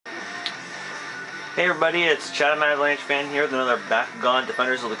Hey everybody, it's Chatham Avalanche fan here with another Bakugan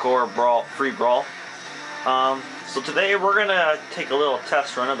Defenders of the Core free brawl. So today we're gonna take a little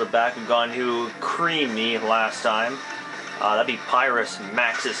test run of the Bakugan who creamed me last time. That'd be Pyrus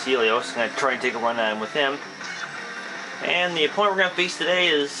Maxus Helios. I'm gonna try and take a run at him with him. And the opponent we're gonna face today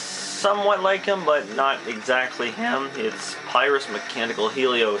is somewhat like him, but not exactly him. It's Pyrus Mechanical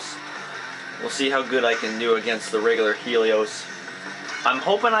Helios. We'll see how good I can do against the regular Helios. I'm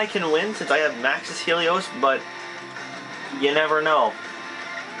hoping I can win since I have Maxus Helios, but you never know.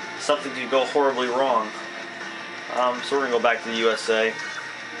 Something could go horribly wrong. So we're going to go back to the USA.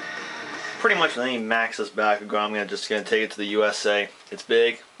 Pretty much with any Maxus Bakugan, I'm just going to take it to the USA. It's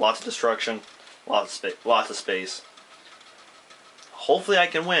big, lots of destruction, lots of space. Hopefully I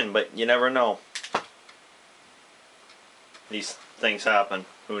can win, but you never know. These things happen.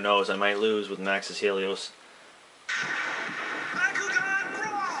 Who knows, I might lose with Maxus Helios.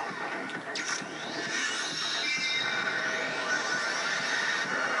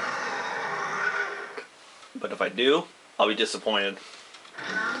 But if I do, I'll be disappointed.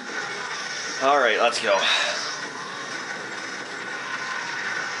 Alright, let's go.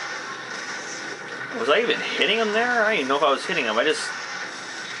 Was I even hitting him there? I didn't even know if I was hitting him.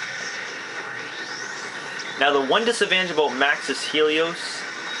 Now the one disadvantage about Maxus Helios,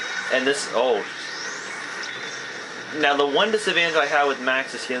 and this, Now the one disadvantage I have with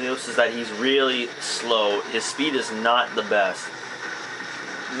Maxus Helios is that he's really slow. His speed is not the best.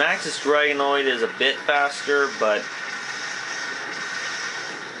 Maxus Dragonoid is a bit faster, but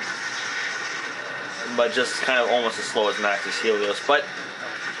just kind of almost as slow as Maxus Helios. But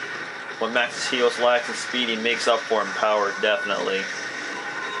what Maxus Helios lacks in speed, he makes up for in power, definitely.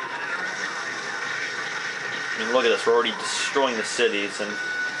 I mean, look at this, we're already destroying the cities, and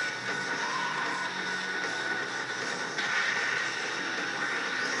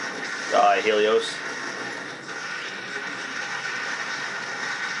die, Helios.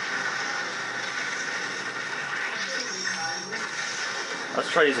 Let's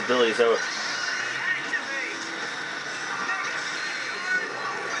try these abilities out.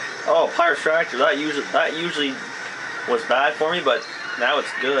 Oh, Pyrus Tractor. That usually was bad for me, but now it's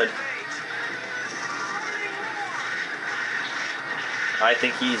good. I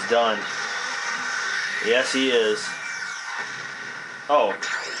think he's done. Yes, he is. Oh,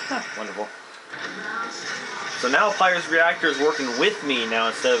 wonderful. So now Pyrus Reactor is working with me now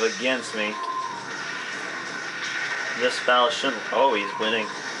instead of against me. This battle shouldn't. Oh, he's winning.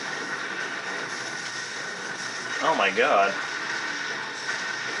 Oh my god.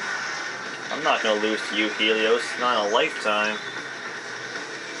 I'm not gonna lose to you, Helios. Not in a lifetime.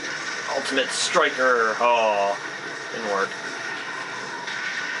 Ultimate Striker. Oh, didn't work.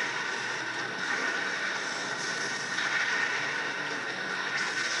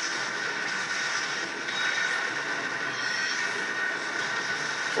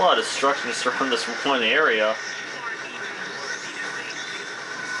 There's a lot of destruction just around this one area.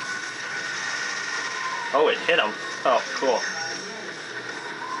 Oh, it hit him. Oh, cool.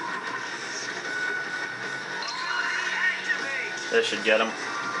 This should get him.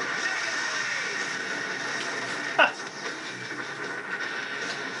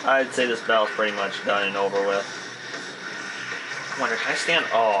 I'd say this battle's pretty much done and over with. I wonder, can I stand?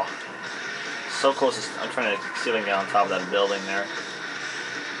 Oh. So close. I'm trying to see if I can get on top of that building there.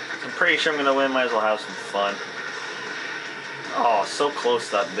 I'm pretty sure I'm going to win. Might as well have some fun. Oh, so close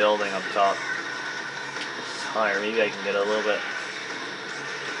to that building up top. Higher. Maybe I can get a little bit.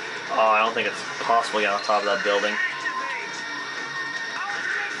 Oh, I don't think it's possible to get on top of that building.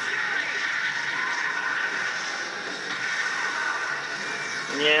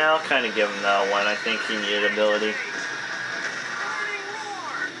 Yeah, I'll kind of give him that one. I think he needed ability.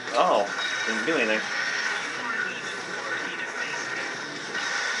 Oh, didn't do anything.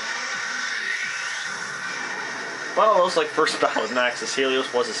 Well, it looks like first battle with Maxus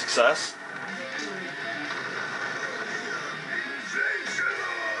Helios was a success.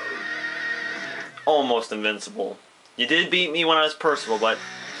 Almost invincible. You did beat me when I was personal, but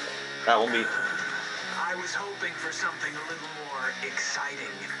that won't be. I was hoping for something a little more exciting.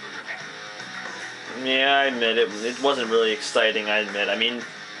 Yeah, I admit it. It wasn't really exciting. I admit. I mean,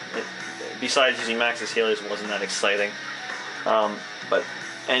 besides using Maxus Helios, it wasn't that exciting. But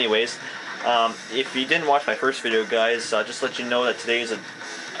anyways, if you didn't watch my first video, guys, just let you know that today is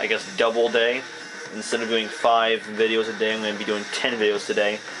I guess, double day. Instead of doing 5 videos a day, I'm going to be doing 10 videos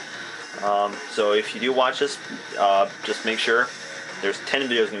today. So if you do watch this, just make sure there's 10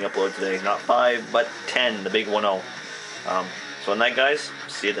 videos going to be uploaded today. Not 5, but 10, the big 1-0. So on that, guys,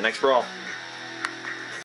 see you at the next brawl.